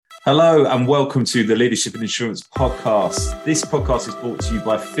Hello and welcome to the Leadership in Insurance podcast. This podcast is brought to you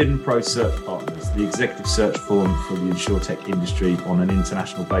by FinPro Search Partners, the executive search firm for the insurtech industry on an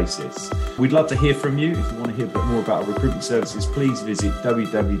international basis. We'd love to hear from you. If you want to hear a bit more about our recruitment services, please visit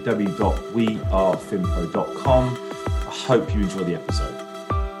www.wearefinpro.com. I hope you enjoy the episode.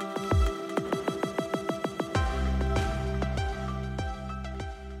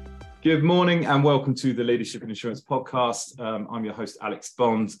 Good morning and welcome to the Leadership in Insurance podcast. I'm your host, Alex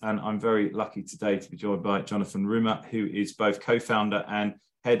Bond, and I'm very lucky today to be joined by Jonathan Rumer, who is both co-founder and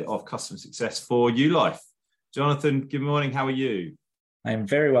head of customer success for YuLife. Jonathan, good morning. How are you? I'm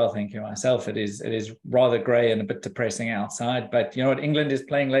very well, thank you. Myself, it is rather grey and a bit depressing outside, but you know what? England is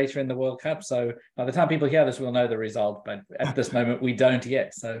playing later in the World Cup, so by the time people hear this, we'll know the result. But at this moment, we don't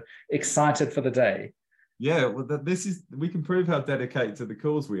yet. So excited for the day. Yeah, well, we can prove how dedicated to the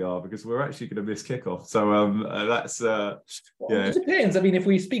cause we are because we're actually going to miss kickoff. So that's yeah. It depends. I mean, if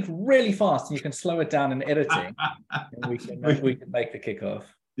we speak really fast and you can slow it down in editing, we can make the kickoff.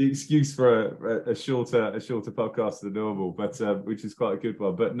 The excuse for a shorter podcast than normal, but which is quite a good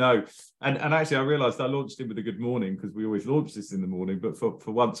one. But no, and actually, I realised I launched in with a good morning because we always launch this in the morning. But for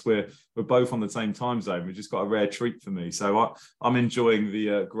once, we're both on the same time zone. We just got a rare treat for me. So I'm enjoying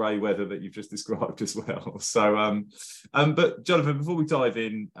the grey weather that you've just described as well. So, but Jonathan, before we dive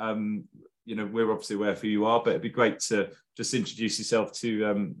in, you know, we're obviously aware of who you are, but it'd be great to just introduce yourself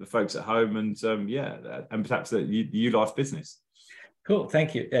to the folks at home and and perhaps the YuLife business. Cool,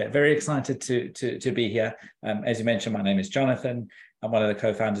 thank you. Yeah, very excited to be here. As you mentioned, my name is Jonathan. I'm one of the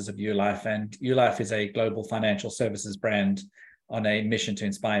co-founders of YuLife, and YuLife is a global financial services brand on a mission to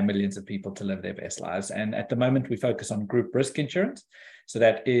inspire millions of people to live their best lives. And at the moment, we focus on group risk insurance. So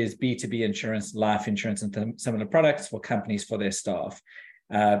that is B2B insurance, life insurance, and similar products for companies for their staff.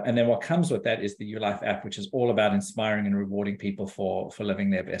 And then what comes with that is the YuLife app, which is all about inspiring and rewarding people for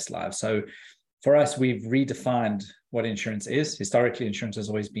living their best lives. So for us, we've redefined what insurance is. Historically, insurance has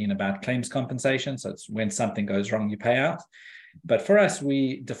always been about claims compensation. So it's when something goes wrong, you pay out. But for us,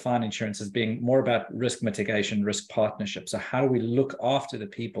 we define insurance as being more about risk mitigation, risk partnership. So how do we look after the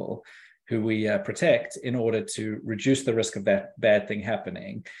people who we protect in order to reduce the risk of that bad thing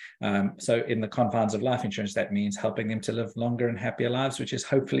happening? So in the confines of life insurance, that means helping them to live longer and happier lives, which is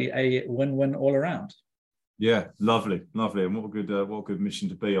hopefully a win-win all around. Yeah, lovely, and what a good mission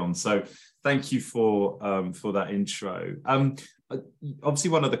to be on. So, thank you for that intro.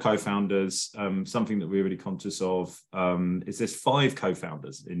 Obviously, one of the co-founders. Something that we're really conscious of is there's 5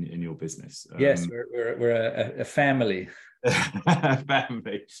 co-founders in your business. Yes, we're a family.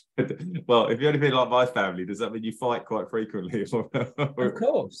 Family. Well, if you're anything like my family, does that mean you fight quite frequently? Of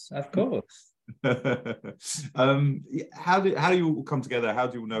course. How do you all come together? How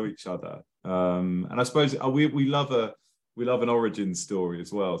do you all know each other? And I suppose we love an origin story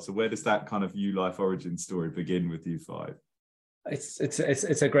as well. So where does that kind of YuLife origin story begin with you 5?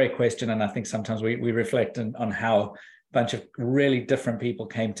 It's a great question, and I think sometimes we reflect on how a bunch of really different people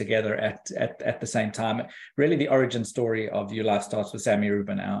came together at the same time. Really, the origin story of YuLife starts with Sammy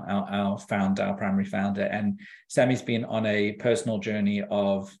Rubin, our founder, our primary founder, and Sammy's been on a personal journey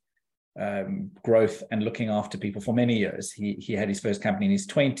of growth and looking after people for many years. He had his first company in his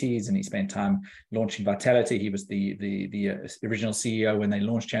 20s, and he spent time launching Vitality. He was the original CEO when they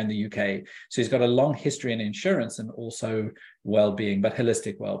launched here in the UK. So he's got a long history in insurance and also well-being, but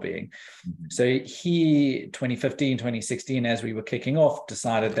holistic well-being. Mm-hmm. So he, 2015, 2016, as we were kicking off,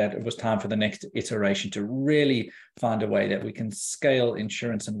 decided that it was time for the next iteration to really find a way that we can scale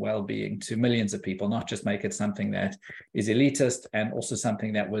insurance and well-being to millions of people, not just make it something that is elitist, and also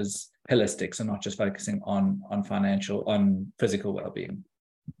something that was holistic, so not just focusing on physical well-being.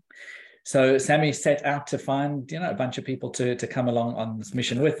 So Sammy set out to find, a bunch of people to come along on this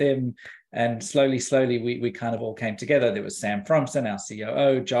mission with him. And slowly, we kind of all came together. There was Sam Fromson, our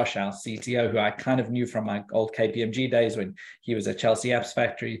COO, Josh, our CTO, who I kind of knew from my old KPMG days when he was at Chelsea Apps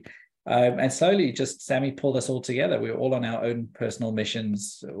Factory. And slowly, just Sammy pulled us all together. We were all on our own personal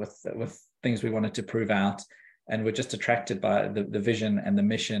missions with things we wanted to prove out. And we're just attracted by the vision and the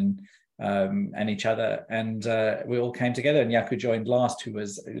mission and each other. And we all came together, and Yaku joined last,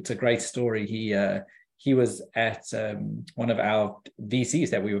 it's a great story. He was at one of our VCs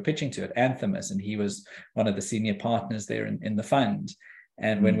that we were pitching to at Anthemis, and he was one of the senior partners there in the fund.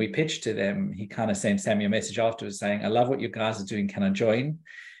 And when we pitched to them, he kind of sent Sammy a message afterwards saying, "I love what you guys are doing. Can I join?"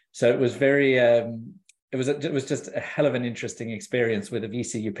 So it was very it was just a hell of an interesting experience with a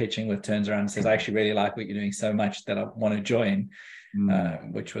VC you're pitching with turns around and says, I actually really like what you're doing so much that I want to join,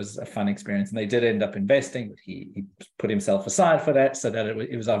 which was a fun experience. And they did end up investing, but he put himself aside for that, so that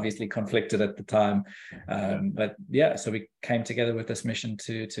it was obviously conflicted at the time. But yeah, so we came together with this mission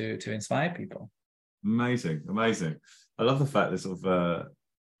to inspire people. Amazing. I love the fact that sort of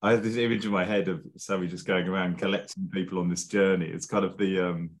I have this image in my head of Sammy just going around collecting people on this journey. It's kind of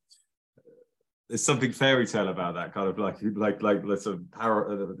the there's something fairy tale about that, kind of like the sort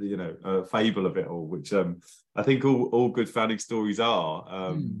of fable of it all, which I think all good founding stories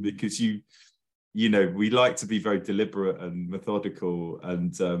are, because we like to be very deliberate and methodical.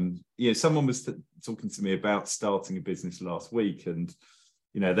 And someone was talking to me about starting a business last week, and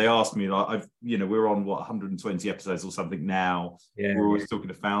they asked me, like, we're on 120 episodes or something now. We're always talking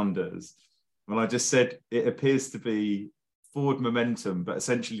to founders, and I just said it appears to be forward momentum, but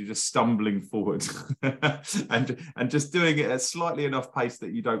essentially just stumbling forward and just doing it at slightly enough pace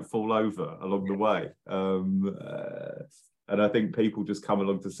that you don't fall over along the way. And I think people just come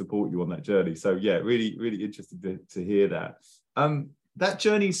along to support you on that journey. So yeah, really, really interested to hear that. That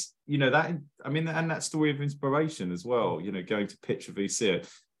journey's, and that story of inspiration as well, going to pitch a VC.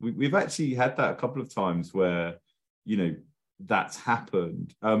 We've actually had that a couple of times where, that's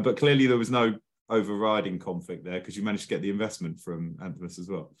happened. But clearly there was no overriding conflict there, because you managed to get the investment from Anthemis as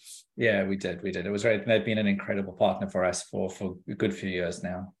well. Yeah, we did. It was great. They've been an incredible partner for us for a good few years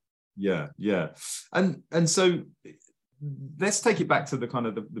now. Yeah. And so let's take it back to the kind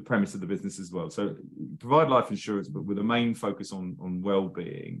of the premise of the business as well. So provide life insurance, but with a main focus on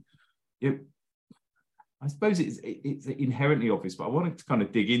well-being. I suppose it's inherently obvious, but I wanted to kind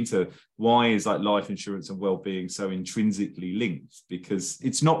of dig into why is like life insurance and well-being so intrinsically linked, because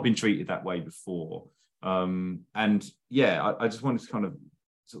it's not been treated that way before. I just wanted to kind of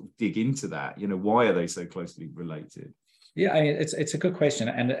sort of dig into that. Why are they so closely related? Yeah, it's a good question,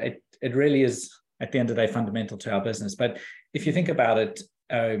 and it really is, at the end of the day, fundamental to our business. But if you think about it,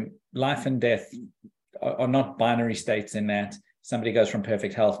 life and death are not binary states, in that somebody goes from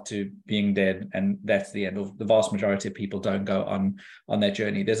perfect health to being dead, and that's the end. The vast majority of people don't go on that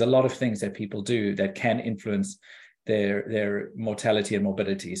journey. There's a lot of things that people do that can influence their mortality and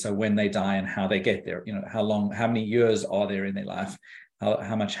morbidity. So when they die and how they get there, how many years are there in their life?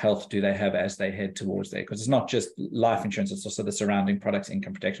 How much health do they have as they head towards there? Because it's not just life insurance, it's also the surrounding products,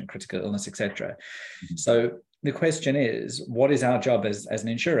 income protection, critical illness, etc. So the question is, what is our job as an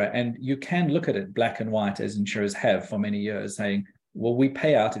insurer? And you can look at it black and white, as insurers have for many years, saying, well, we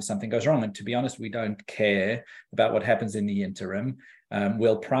pay out if something goes wrong. And to be honest, we don't care about what happens in the interim.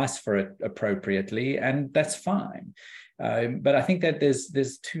 We'll price for it appropriately, and that's fine. But I think that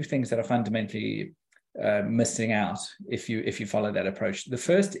there's two things that are fundamentally missing out if you follow that approach. The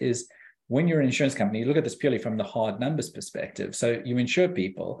first is, when you're an insurance company, you look at this purely from the hard numbers perspective. So you insure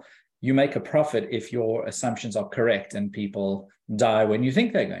people, you make a profit if your assumptions are correct and people die when you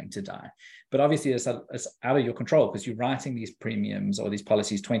think they're going to die. But obviously it's out of your control, because you're writing these premiums or these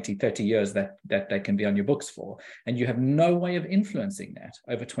policies 20, 30 years that they can be on your books for. And you have no way of influencing that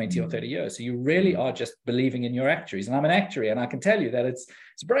over 20 or 30 years. So you really are just believing in your actuaries. And I'm an actuary, and I can tell you that it's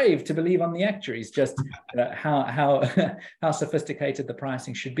brave to believe on the actuaries, just how sophisticated the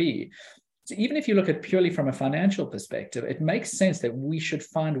pricing should be. So even if you look at purely from a financial perspective, it makes sense that we should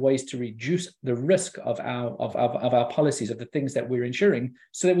find ways to reduce the risk of our policies, of the things that we're insuring,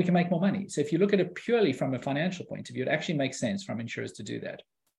 so that we can make more money. So if you look at it purely from a financial point of view, it actually makes sense from insurers to do that.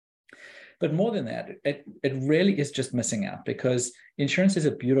 But more than that, it really is just missing out, because insurance is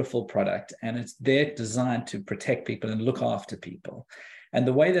a beautiful product, and it's there designed to protect people and look after people. And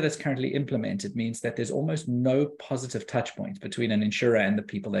the way that it's currently implemented means that there's almost no positive touch point between an insurer and the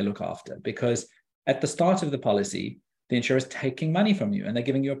people they look after, because at the start of the policy, the insurer is taking money from you and they're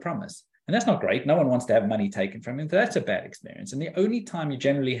giving you a promise. And that's not great. No one wants to have money taken from you. That's a bad experience. And the only time you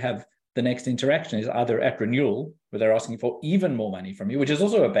generally have the next interaction is either at renewal, where they're asking for even more money from you, which is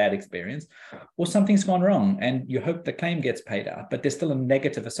also a bad experience, or something's gone wrong and you hope the claim gets paid out, but there's still a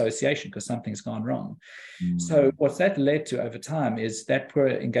negative association because something's gone wrong. So what's that led to over time is that poor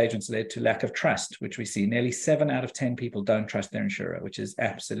engagements led to lack of trust, which we see nearly 7 out of 10 people don't trust their insurer, which is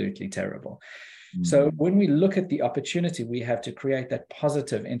absolutely terrible. So when we look at the opportunity we have to create that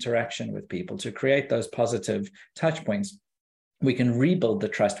positive interaction with people, to create those positive touch points, we can rebuild the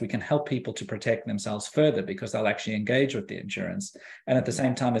trust. We can help people to protect themselves further, because they'll actually engage with the insurance. And at the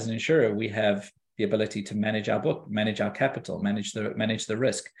same time, as an insurer, we have the ability to manage our book, manage our capital, manage the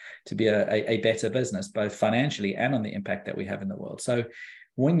risk, to be a better business, both financially and on the impact that we have in the world. So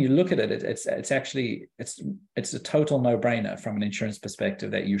when you look at it, it's a total no-brainer from an insurance perspective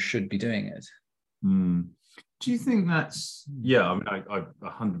that you should be doing it. Mm. Do you think that's, yeah, I mean, I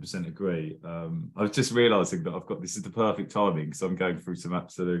 100% agree. I was just realizing that this is the perfect timing because I'm going through some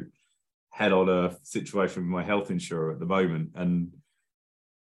absolute head on earth situation with my health insurer at the moment. And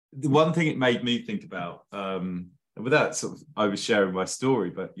the one thing it made me think about, without sort of oversharing my story,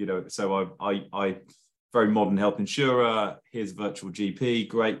 but, so I very modern health insurer, here's a virtual GP,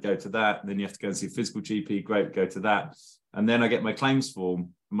 great, go to that. And then you have to go and see a physical GP, great, go to that. And then I get my claims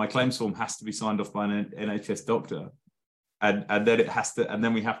form. My claims form has to be signed off by an NHS doctor. And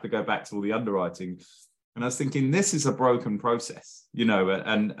then we have to go back to all the underwriting. And I was thinking, this is a broken process,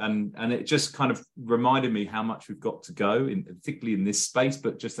 and it just kind of reminded me how much we've got to go, particularly in this space,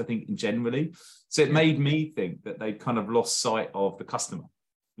 but just I think generally. So it made me think that they'd kind of lost sight of the customer.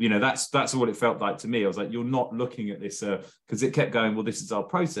 That's what it felt like to me. I was like, you're not looking at this because it kept going, well, this is our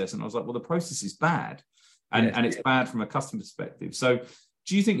process. And I was like, well, the process is bad. And it's bad from a customer perspective. So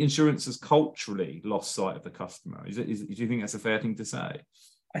do you think insurance has culturally lost sight of the customer? Do you think that's a fair thing to say?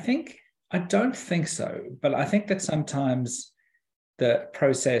 I don't think so, but I think that sometimes the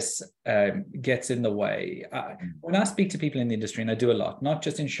process gets in the way. When I speak to people in the industry, and I do a lot, not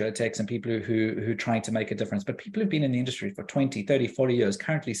just insurtechs and people who are trying to make a difference, but people who've been in the industry for 20, 30, 40 years,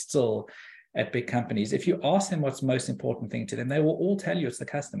 currently still at big companies, if you ask them what's the most important thing to them, they will all tell you it's the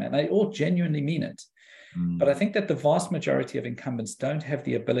customer, and they all genuinely mean it. But I think that the vast majority of incumbents don't have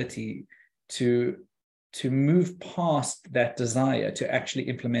the ability to move past that desire to actually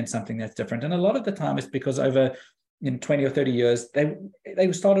implement something that's different. And a lot of the time it's because over 20 or 30 years,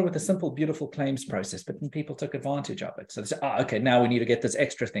 they started with a simple, beautiful claims process, but then people took advantage of it. So they said, okay, now we need to get this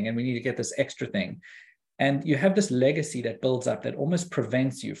extra thing, and we need to get this extra thing. And you have this legacy that builds up that almost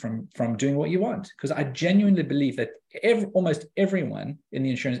prevents you from doing what you want. Because I genuinely believe that almost everyone in the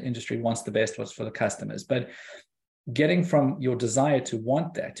insurance industry wants the best what's for the customers. But getting from your desire to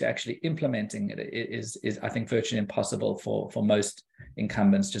want that to actually implementing it is I think virtually impossible for most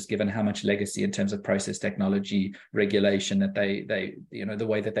incumbents, just given how much legacy in terms of process, technology, regulation that they the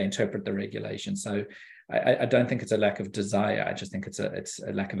way that they interpret the regulation. So I don't think it's a lack of desire. I just think it's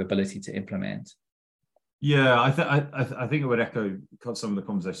a lack of ability to implement. Yeah, I think it would echo some of the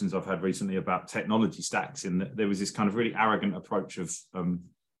conversations I've had recently about technology stacks, in that there was this kind of really arrogant approach of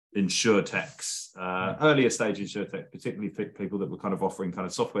insurtechs, earlier stage insurtech, particularly people that were kind of offering kind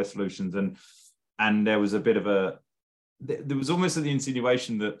of software solutions, and there was a bit of there was almost the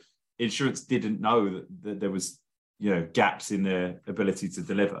insinuation that insurance didn't know that there was gaps in their ability to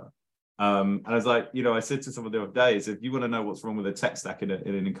deliver. And I was like, I said to someone the other day, is if you want to know what's wrong with a tech stack in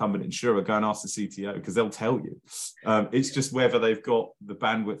an incumbent insurer, go and ask the CTO, because they'll tell you. It's just whether they've got the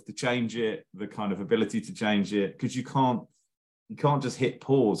bandwidth to change it, the kind of ability to change it, because you can't just hit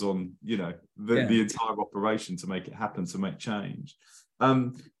pause on the entire operation to make it happen, to make change.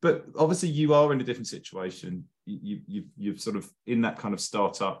 But obviously you are in a different situation. You've sort of in that kind of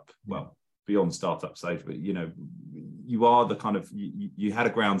startup, well, beyond startup stage, but you are the kind of you had a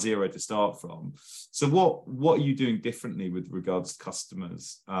ground zero to start from. So what are you doing differently with regards to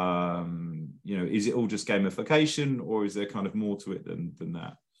customers? Is it all just gamification, or is there kind of more to it than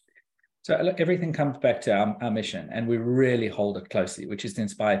that? So look, everything comes back to our mission, and we really hold it closely, which is to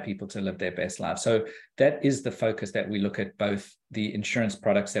inspire people to live their best lives. So that is the focus that we look at, both the insurance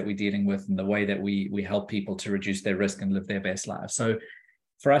products that we're dealing with and the way that we help people to reduce their risk and live their best lives. So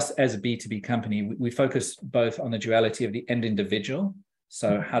for us as a B2B company, we focus both on the duality of the end individual.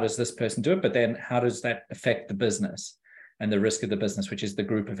 So how does this person do it? But then how does that affect the business and the risk of the business, which is the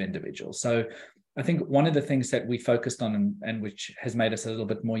group of individuals? So I think one of the things that we focused on and which has made us a little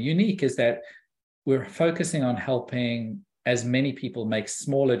bit more unique is that we're focusing on helping as many people make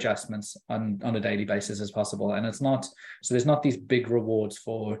small adjustments on a daily basis as possible. And there's not these big rewards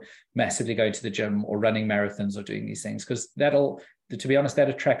for massively going to the gym or running marathons or doing these things, because to be honest, that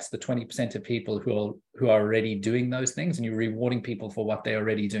attracts the 20% of people who are already doing those things, and you're rewarding people for what they're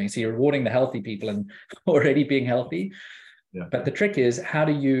already doing. So you're rewarding the healthy people and already being healthy. Yeah. But the trick is, how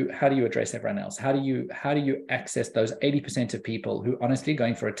do you address everyone else? How do you access those 80% of people who honestly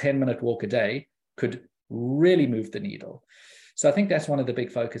going for a 10-minute walk a day could really move the needle? So I think that's one of the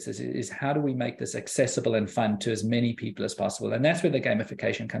big focuses is how do we make this accessible and fun to as many people as possible? And that's where the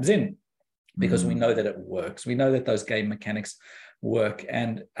gamification comes in, because we know that it works. We know that those game mechanics work.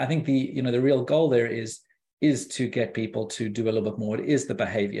 And I think the real goal there is to get people to do a little bit more. It is the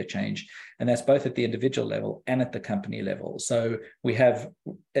behavior change. And that's both at the individual level and at the company level. So we have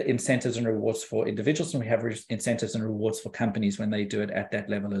incentives and rewards for individuals, and we have incentives and rewards for companies when they do it at that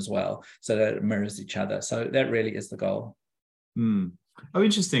level as well, so that it mirrors each other. So that really is the goal. Oh,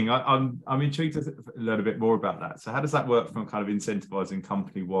 interesting. I'm intrigued to learn a bit more about that. So how does that work from kind of incentivizing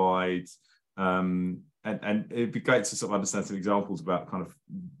company-wide And it'd be great to sort of understand some examples about kind of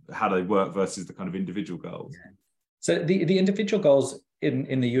how they work versus the kind of individual goals. Yeah. So the individual goals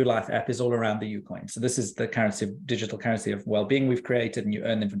in the YuLife app is all around the YuCoin. So this is the digital currency of well-being we've created, and you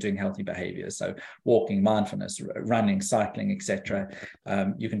earn them for doing healthy behaviors. So walking, mindfulness, running, cycling, etc.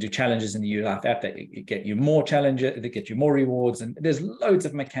 You can do challenges in the YuLife app that get you more challenges, that get you more rewards, and there's loads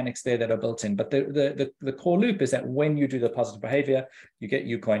of mechanics there that are built in. But the core loop is that when you do the positive behavior, you get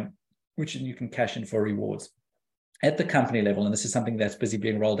YuCoin, which you can cash in for rewards. At the company level, and this is something that's busy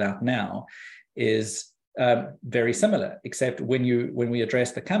being rolled out now, is very similar, except when we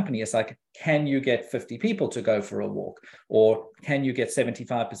address the company, it's like, can you get 50 people to go for a walk, or can you get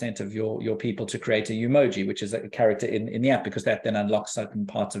 75% of your people to create a emoji, which is a character in the app, because that then unlocks certain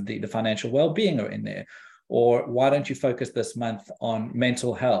parts of the financial well-being are in there. Or why don't you focus this month on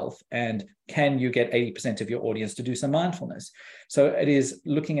mental health, and can you get 80% of your audience to do some mindfulness? So it is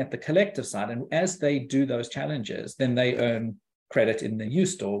looking at the collective side, and as they do those challenges, then they earn credit in the U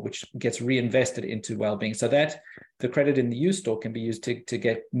store, which gets reinvested into well-being, so that the credit in the U store can be used to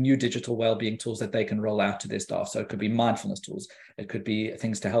get new digital well-being tools that they can roll out to their staff. So it could be mindfulness tools, it could be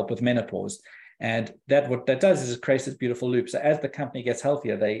things to help with menopause. And what that does is it creates this beautiful loop. So as the company gets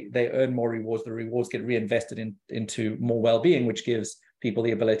healthier, they earn more rewards, the rewards get reinvested into more well-being, which gives people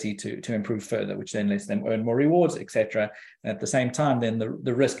the ability to improve further, which then lets them earn more rewards, etc. And at the same time, then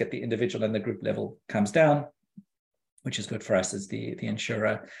the risk at the individual and the group level comes down, which is good for us as the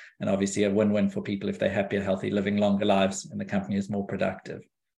insurer, and obviously a win-win for people if they're happier, healthy, living longer lives, and the company is more productive.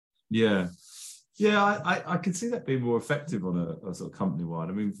 Yeah, I can see that being more effective on a sort of company-wide.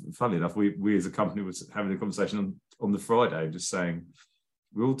 I mean, funnily enough, we as a company was having a conversation on the Friday, just saying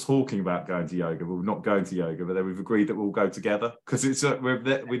we're all talking about going to yoga, but we're not going to yoga, but then we've agreed that we'll go together, because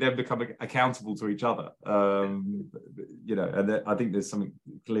we then become accountable to each other. And I think there's something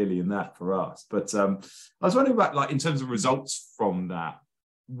clearly in that for us. But I was wondering about, like, in terms of results from that,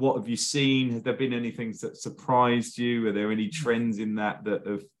 what have you seen? Have there been any things that surprised you? Are there any trends in that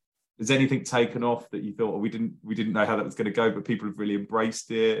has anything taken off that you thought, we didn't know how that was going to go, but people have really embraced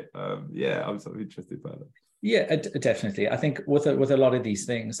it? I was sort of interested about that. Yeah, definitely. I think with a lot of these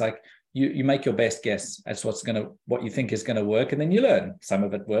things, like you make your best guess as what you think is going to work, and then you learn. Some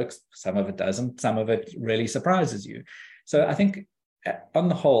of it works, some of it doesn't, some of it really surprises you. So I think on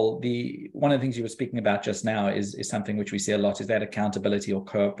the whole, one of the things you were speaking about just now is something which we see a lot, is that accountability or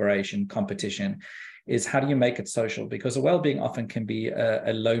cooperation, competition. Is how do you make it social? Because a well-being often can be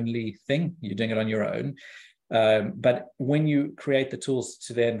a lonely thing. You're doing it on your own. But when you create the tools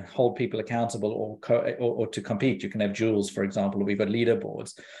to then hold people accountable or to compete, you can have jewels, for example, or we've got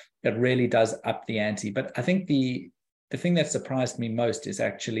leaderboards. It really does up the ante. But I think the thing that surprised me most is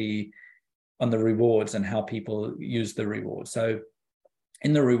actually on the rewards and how people use the rewards. So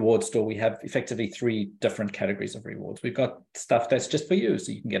in the reward store, we have effectively 3 different categories of rewards. We've got stuff that's just for you.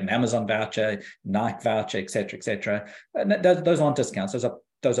 So you can get an Amazon voucher, Nike voucher, et cetera. And those aren't discounts.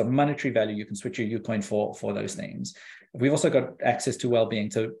 Those are monetary value. You can switch your YuCoin for those things. We've also got access to well-being,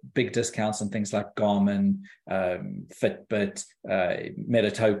 to big discounts on things like Garmin, Fitbit,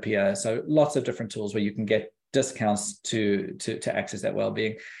 Metatopia. So lots of different tools where you can get discounts to access that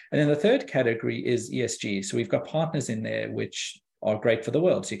well-being. And then the third category is ESG. So we've got partners in there which are great for the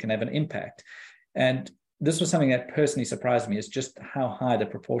world, so you can have an impact. And this was something that personally surprised me, is just how high the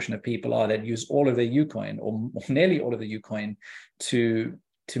proportion of people are that use all of their YuCoin, or nearly all of the YuCoin, to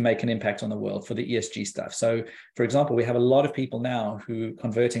make an impact on the world for the ESG stuff. So, for example, we have a lot of people now who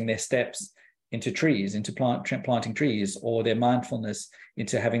converting their steps into trees, into planting trees, or their mindfulness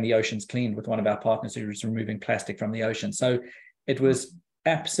into having the oceans cleaned with one of our partners who is removing plastic from the ocean. So it was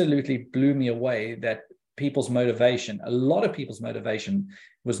absolutely blew me away that a lot of people's motivation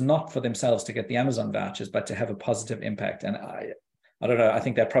was not for themselves to get the Amazon vouchers, but to have a positive impact. And I don't know, I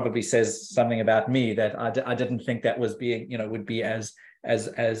think that probably says something about me, that I didn't think that was would be as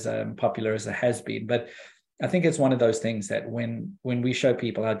popular as it has been. But I think it's one of those things that when we show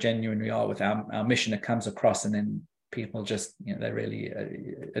people how genuine we are with our mission, it comes across, and then people just, they really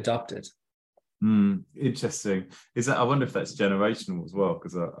adopt it. Interesting. I wonder if that's generational as well,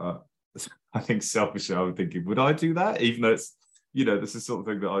 because I think selfishly, I was thinking, would I do that? Even though it's, this is the sort of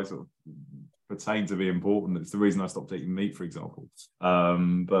thing that I sort of pertain to be important. It's the reason I stopped eating meat, for example. I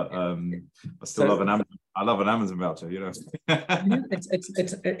still love an Amazon. I love an Amazon voucher, It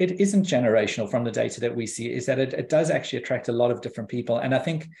isn't generational from the data that we see, is that it does actually attract a lot of different people. And I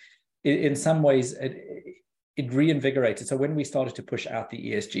think in some ways it reinvigorated. So when we started to push out the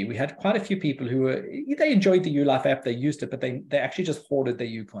ESG, we had quite a few people who they enjoyed the YuLife app, they used it, but they actually just hoarded their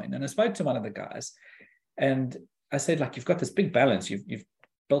YuCoin. And I spoke to one of the guys, and I said, like, you've got this big balance. You've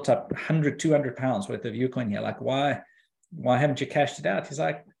built up 100, 200 pounds worth of Ucoin here. Like, why haven't you cashed it out? He's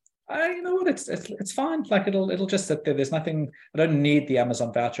like, you know what, it's fine. Like it'll just sit there. There's nothing, I don't need the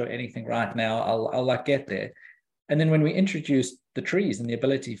Amazon voucher or anything right now. I'll like get there. And then when we introduced the trees and the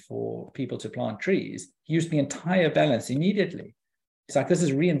ability for people to plant trees, he used the entire balance immediately. It's like, this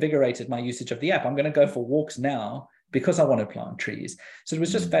has reinvigorated my usage of the app. I'm going to go for walks now because I want to plant trees. So it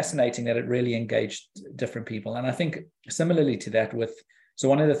was just fascinating that it really engaged different people. And I think similarly to that so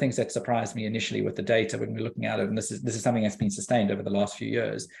one of the things that surprised me initially with the data when we're looking at it, and this is something that's been sustained over the last few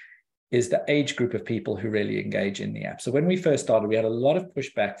years, is the age group of people who really engage in the app. So when we first started, we had a lot of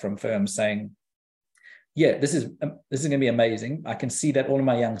pushback from firms saying, yeah, this is going to be amazing. I can see that all of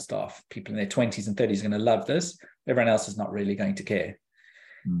my young staff, people in their 20s and 30s, are going to love this. Everyone else is not really going to care.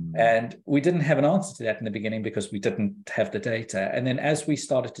 And we didn't have an answer to that in the beginning because we didn't have the data. And then as we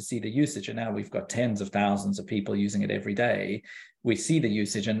started to see the usage, and now we've got tens of thousands of people using it every day, we see the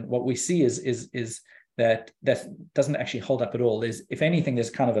usage. And what we see is that doesn't actually hold up at all. If anything, there's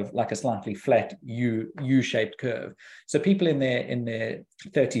kind of like a slightly flat U-shaped curve. So people in their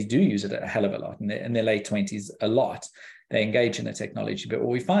 30s do use it a hell of a lot, in their late 20s a lot. They engage in the technology. But what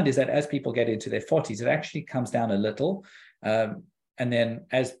we find is that as people get into their 40s, it actually comes down a little. And then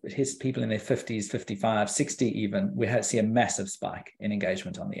as his people in their 50s, 55, 60 even, we see a massive spike in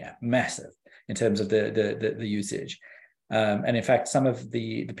engagement on the app, massive in terms of the usage. And in fact, some of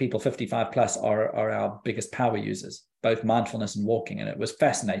the people 55 plus are our biggest power users, both mindfulness and walking. And it was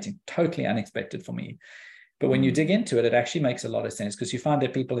fascinating, totally unexpected for me. But when you dig into it, it actually makes a lot of sense because you find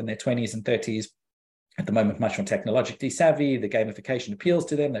that people in their 20s and 30s at the moment, much more technologically savvy, the gamification appeals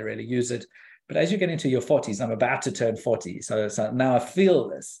to them, they really use it. But as you get into your 40s, I'm about to turn 40. So now I feel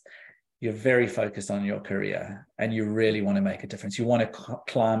this. You're very focused on your career and you really want to make a difference. You want to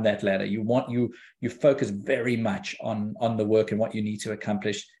climb that ladder. You focus very much on the work and what you need to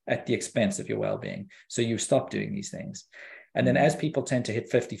accomplish at the expense of your well-being. So you stop doing these things. And then as people tend to hit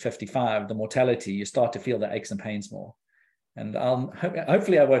 50, 55, the mortality, you start to feel the aches and pains more. And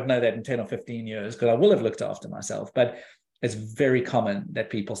hopefully I won't know that in 10 or 15 years because I will have looked after myself. But it's very common that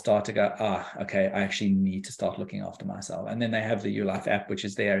people start to go, okay, I actually need to start looking after myself. And then they have the YuLife app, which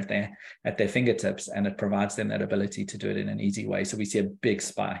is there at their fingertips, and it provides them that ability to do it in an easy way. So we see a big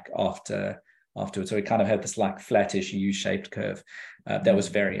spike afterwards. So we kind of had this like flattish U-shaped curve. That was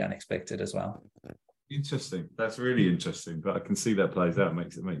very unexpected as well. Interesting. That's really interesting. But I can see that plays out.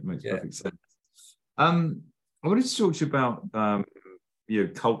 Makes perfect sense. I wanted to talk to you about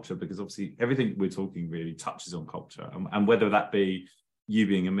culture, because obviously everything we're talking really touches on culture, and whether that be you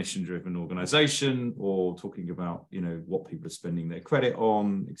being a mission-driven organization or talking about what people are spending their credit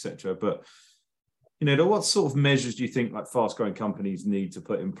on, etc. But what sort of measures do you think like fast-growing companies need to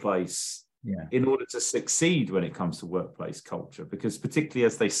put in place in order to succeed when it comes to workplace culture? Because particularly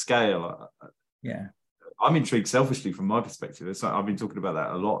as they scale, I'm intrigued selfishly from my perspective. So I've been talking about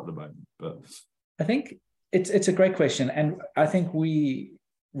that a lot at the moment, but I think it's a great question, and I think we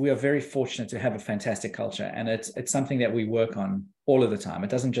are very fortunate to have a fantastic culture, and it's something that we work on all of the time. It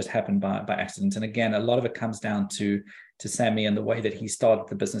doesn't just happen by accident. And again, a lot of it comes down to Sammy and the way that he started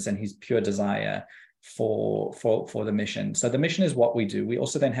the business and his pure desire for the mission. So the mission is what we do. We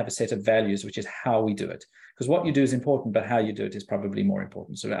also then have a set of values, which is how we do it. Because what you do is important, but how you do it is probably more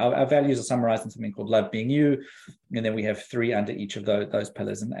important. So our values are summarized in something called Love Being You, and then we have 3 under each of those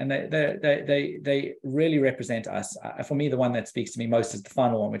pillars, and they really represent us. For me, the one that speaks to me most is the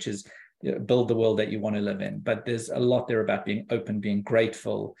final one, which is build the world that you want to live in. But there's a lot there about being open, being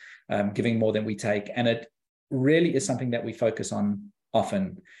grateful, giving more than we take, and it really is something that we focus on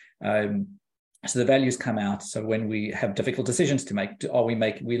often. So the values come out. So when we have difficult decisions to make,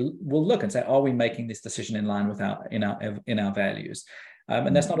 we'll look and say, are we making this decision in line with our values?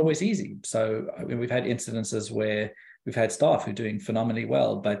 And that's not always easy. So we've had incidences where we've had staff who are doing phenomenally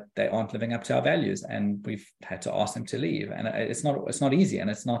well, but they aren't living up to our values, and we've had to ask them to leave. And it's not easy, and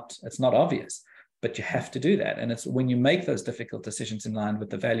it's not obvious, but you have to do that. And it's when you make those difficult decisions in line with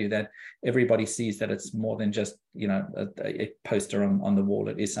the value that everybody sees that it's more than just a poster on the wall.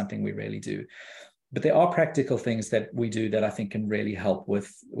 It is something we really do. But there are practical things that we do that I think can really help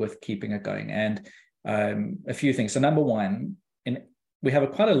with keeping it going. And a few things. So number one, we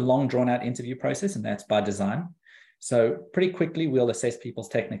have quite a long drawn out interview process, and that's by design. So pretty quickly, we'll assess people's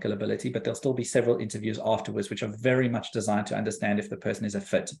technical ability, but there'll still be several interviews afterwards, which are very much designed to understand if the person is a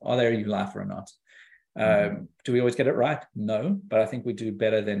fit. Are they a YuLife or not? Do we always get it right? No, but I think we do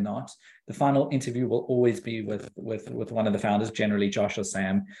better than not. The final interview will always be with one of the founders, generally Josh or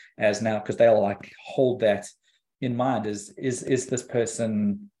Sam, as now, because they'll hold that in mind is this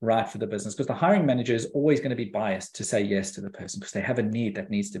person right for the business? Because the hiring manager is always going to be biased to say yes to the person because they have a need that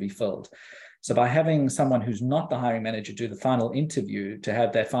needs to be filled. So by having someone who's not the hiring manager do the final interview to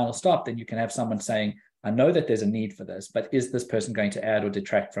have that final stop, then you can have someone saying, I know that there's a need for this, but is this person going to add or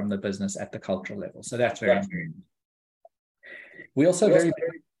detract from the business at the cultural level? So that's very important. We also very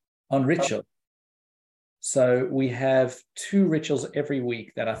big on ritual. So we have 2 rituals every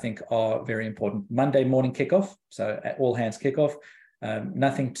week that I think are very important. Monday morning kickoff, so all hands kickoff.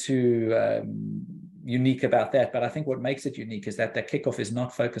 Nothing too unique about that, but I think what makes it unique is that the kickoff is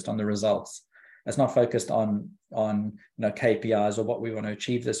not focused on the results. It's not focused on KPIs or what we want to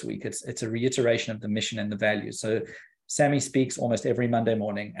achieve this week. It's a reiteration of the mission and the values. So Sammy speaks almost every Monday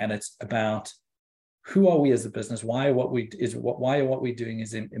morning, and it's about who are we as a business? Why are what we're doing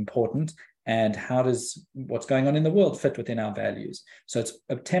is important, and how does what's going on in the world fit within our values? So it's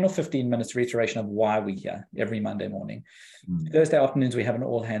a 10 or 15 minutes reiteration of why we're here every Monday morning. Thursday afternoons, we have an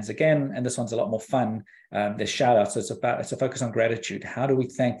all hands again, and this one's a lot more fun. There's shout outs. So it's a focus on gratitude. How do we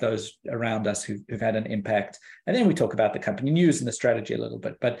thank those around us who've had an impact? And then we talk about the company news and the strategy a little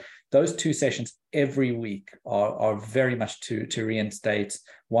bit. But those 2 sessions every week are very much to reinstate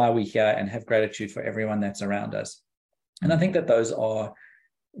why we're here and have gratitude for everyone that's around us. And I think that those are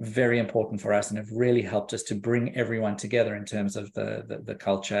very important for us and have really helped us to bring everyone together in terms of the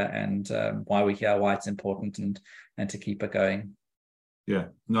culture and why we're here, why it's important, and to keep it going. Yeah,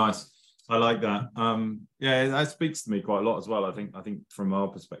 nice. I like that. Yeah, that speaks to me quite a lot as well. I think from our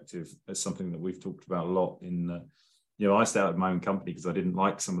perspective, it's something that we've talked about a lot in I started my own company because I didn't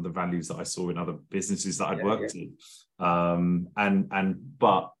like some of the values that I saw in other businesses that I'd worked in.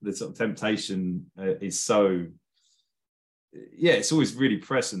 But the sort of temptation is so, it's always really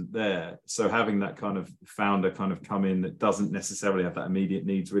present there. So having that kind of founder kind of come in that doesn't necessarily have that immediate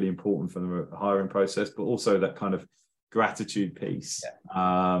need is really important for the hiring process, but also that kind of gratitude piece.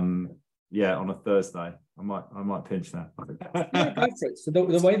 On a Thursday, I might pinch that. Yeah, go for it. So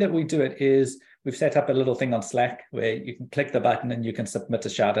the way that we do it is we've set up a little thing on Slack where you can click the button and you can submit a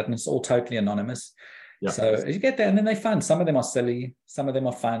shout out, and it's all totally anonymous. Yeah. So you get there, and then they're fun. Some of them are silly, some of them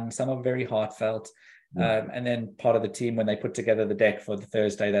are fun, some are very heartfelt. Yeah. And then part of the team, when they put together the deck for the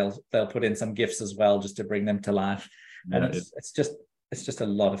Thursday, they'll put in some gifts as well, just to bring them to life. And it's just a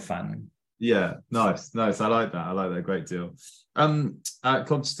lot of fun. Yeah, nice. I like that a great deal.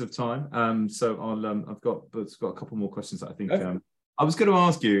 Conscious of time, so I've got a couple more questions that I think I was going to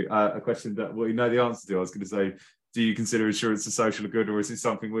ask you a question that you know the answer to. I was going to say, do you consider insurance a social good, or is it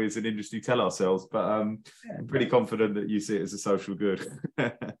something we as an industry tell ourselves? But I'm pretty confident that you see it as a social good.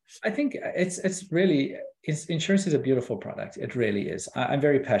 I think insurance is a beautiful product. It really is. I'm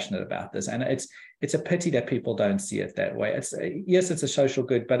very passionate about this, and it's a pity that people don't see it that way. It's a social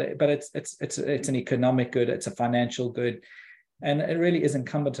good, but it's an economic good. It's a financial good, and it really is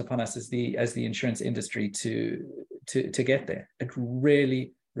incumbent upon us as the insurance industry to get there. It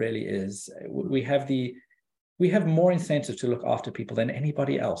really, really is. We have more incentive to look after people than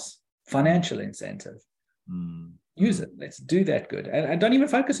anybody else. Financial incentive. Use it. Let's do that good. And don't even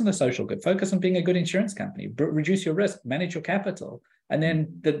focus on the social good. Focus on being a good insurance company. Reduce your risk. Manage your capital. And then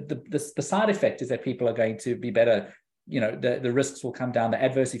the side effect is that people are going to be better. The risks will come down. The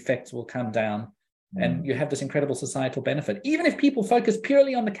adverse effects will come down. And you have this incredible societal benefit. Even if people focus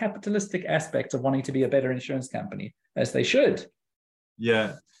purely on the capitalistic aspects of wanting to be a better insurance company, as they should.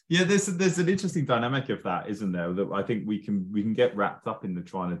 Yeah. There's an interesting dynamic of that, isn't there? That I think we can get wrapped up in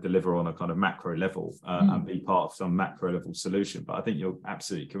trying to deliver on a kind of macro level and be part of some macro level solution. But I think you're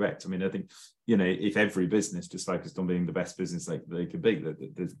absolutely correct. I mean, I think if every business just focused on being the best business they could be,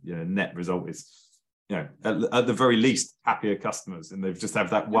 the net result is at the very least happier customers, and they've just have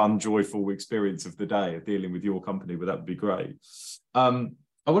that one joyful experience of the day of dealing with your company. But that would be great.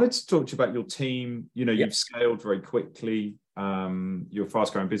 I wanted to talk to you about your team. You've scaled very quickly. You're a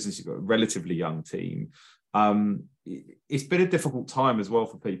fast-growing business. You've got a relatively young team. It's been a difficult time as well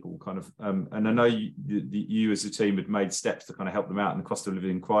for people, kind of. And I know you as a team had made steps to kind of help them out in the cost of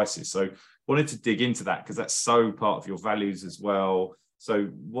living crisis. So, wanted to dig into that because that's so part of your values as well. So,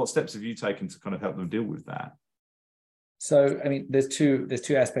 what steps have you taken to kind of help them deal with that? So, I mean, there's two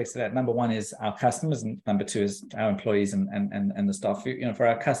aspects to that. Number one is our customers, and number two is our employees and the staff. For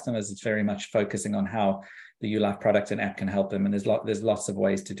our customers, it's very much focusing on how the YuLife product and app can help them, and there's lots of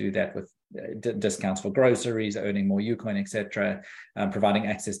ways to do that with discounts for groceries, earning more Ucoin, etc., providing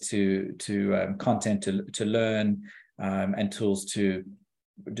access to content to learn, and tools to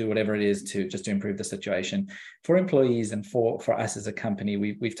do whatever it is to improve the situation. For employees and for us as a company,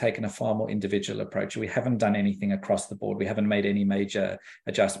 we've taken a far more individual approach. We haven't done anything across the board. We haven't made any major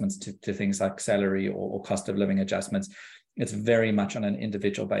adjustments to things like salary or cost of living adjustments. It's very much on an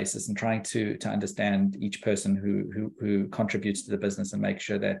individual basis, and trying to understand each person who contributes to the business and make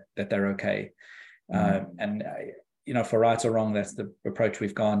sure that they're okay. For right or wrong, that's the approach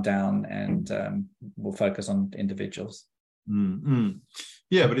we've gone down, and we'll focus on individuals. Mm-hmm.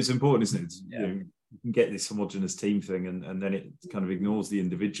 Yeah, but it's important, isn't it? Yeah. You can get this homogenous team thing, and then it kind of ignores the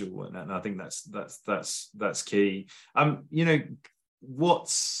individual, and I think that's key.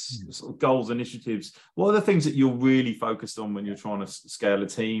 What's sort of goals, initiatives? What are the things that you're really focused on when you're trying to scale a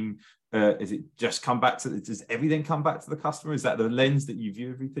team? Is it just does everything come back to the customer? Is that the lens that you view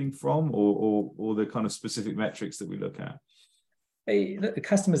everything from, or the kind of specific metrics that we look at? The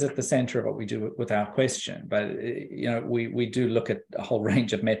customer's at the center of what we do without question, but we do look at a whole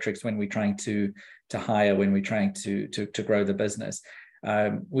range of metrics when we're trying to hire, when we're trying to grow the business.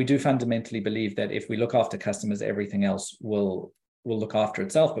 We do fundamentally believe that if we look after customers, everything else will look after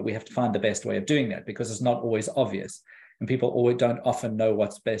itself, but we have to find the best way of doing that, because it's not always obvious, and people don't often know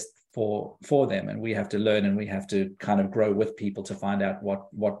what's best for them, and we have to learn, and we have to kind of grow with people to find out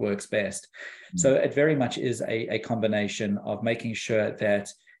what works best. So it very much is a combination of making sure that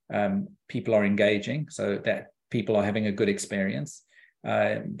people are engaging, so that people are having a good experience,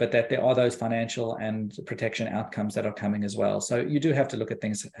 but that there are those financial and protection outcomes that are coming as well. So you do have to look at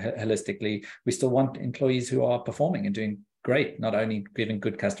things holistically. We still want employees who are performing and doing great, not only giving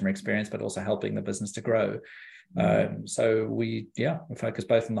good customer experience, but also helping the business to grow. So we focus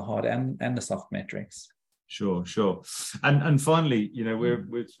both on the hard and the soft metrics. Sure. And finally,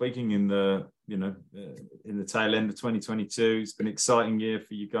 we're speaking in the tail end of 2022. It's been an exciting year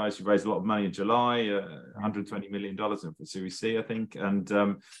for you guys. You raised a lot of money in July, $120 million for Series C, I think. And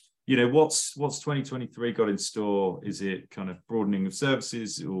what's 2023 got in store? Is it kind of broadening of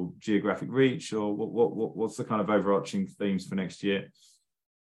services or geographic reach, or what's the kind of overarching themes for next year?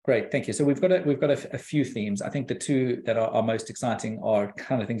 Great, thank you. So we've got a few themes. I think the two that are most exciting are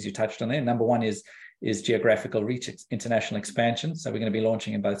kind of things you touched on there. Number one is geographical reach, international expansion. So we're going to be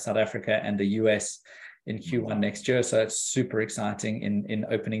launching in both South Africa and the US in Q1 next year. So it's super exciting in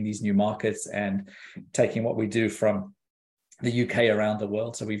opening these new markets and taking what we do from the UK around the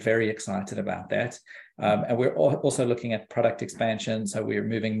world. So we're very excited about that. And we're also looking at product expansion. So we're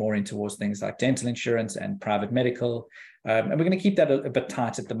moving more in towards things like dental insurance and private medical. And we're going to keep that a bit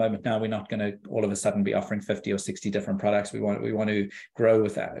tight at the moment. Now, we're not going to all of a sudden be offering 50 or 60 different products. We want to grow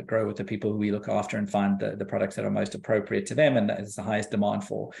with the people who we look after and find the products that are most appropriate to them and that is the highest demand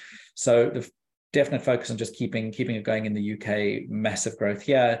for. So the definite focus on just keeping it going in the UK, massive growth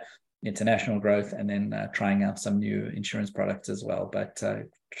here, international growth, and then trying out some new insurance products as well. But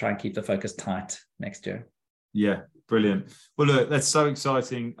try and keep the focus tight next year. Yeah, brilliant. Well, look, that's so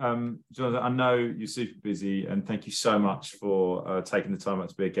exciting. Jonathan, I know you're super busy, and thank you so much for taking the time out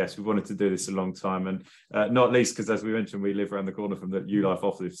to be a guest. We've wanted to do this a long time, and not least because, as we mentioned, we live around the corner from the YuLife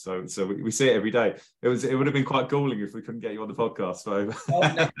office, so we see it every day. It would have been quite galling if we couldn't get you on the podcast. So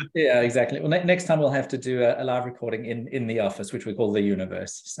yeah, exactly. Well, next time we'll have to do a live recording in the office, which we call the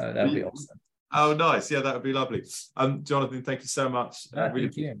universe. So that'll be awesome. Oh, nice. Yeah, that would be lovely. Jonathan, thank you so much. Really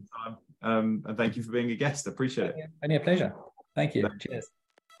thank you. Time. And thank you for being a guest. I appreciate it. Only a pleasure. Thank you. Cheers.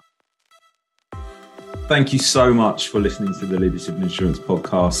 Thank you so much for listening to the Leadership in Insurance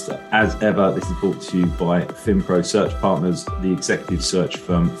podcast. As ever, this is brought to you by FinPro Search Partners, the executive search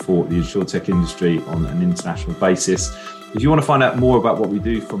firm for the insurtech industry on an international basis. If you want to find out more about what we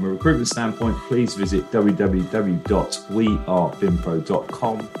do from a recruitment standpoint, please visit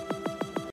www.wearefinpro.com.